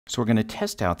So we're going to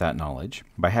test out that knowledge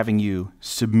by having you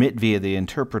submit via the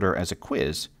interpreter as a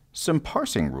quiz some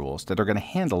parsing rules that are going to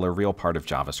handle a real part of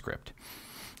JavaScript.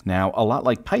 Now, a lot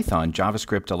like Python,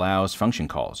 JavaScript allows function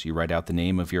calls. You write out the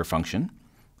name of your function,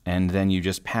 and then you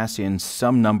just pass in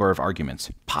some number of arguments,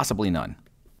 possibly none.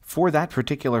 For that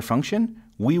particular function,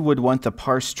 we would want the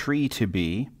parse tree to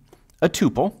be a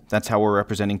tuple. That's how we're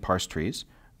representing parse trees.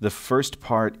 The first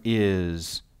part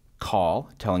is call,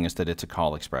 telling us that it's a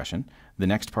call expression. The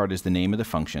next part is the name of the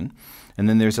function. And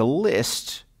then there's a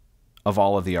list of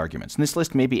all of the arguments. And this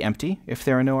list may be empty if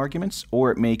there are no arguments,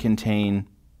 or it may contain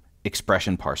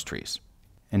expression parse trees.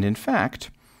 And in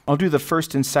fact, I'll do the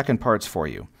first and second parts for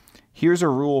you. Here's a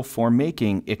rule for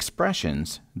making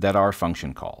expressions that are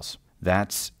function calls.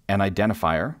 That's an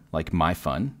identifier, like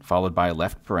myfun, followed by a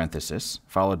left parenthesis,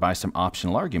 followed by some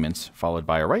optional arguments, followed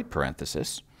by a right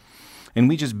parenthesis. And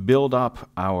we just build up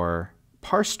our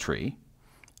parse tree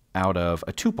out of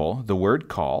a tuple, the word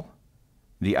call,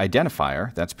 the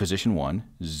identifier, that's position 1,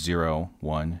 0,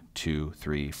 1, 2,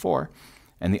 3, 4,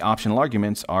 and the optional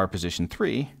arguments are position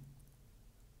 3.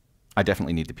 I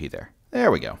definitely need the P there.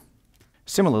 There we go.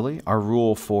 Similarly, our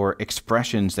rule for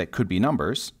expressions that could be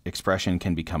numbers, expression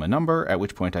can become a number, at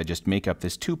which point I just make up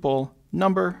this tuple,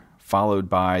 number, followed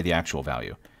by the actual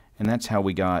value. And that's how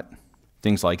we got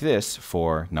things like this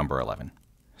for number 11.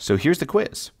 So here's the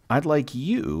quiz. I'd like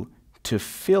you to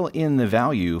fill in the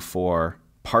value for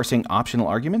parsing optional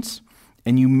arguments,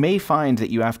 and you may find that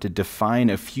you have to define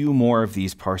a few more of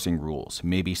these parsing rules,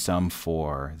 maybe some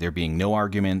for there being no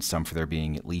arguments, some for there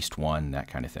being at least one, that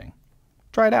kind of thing.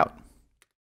 Try it out.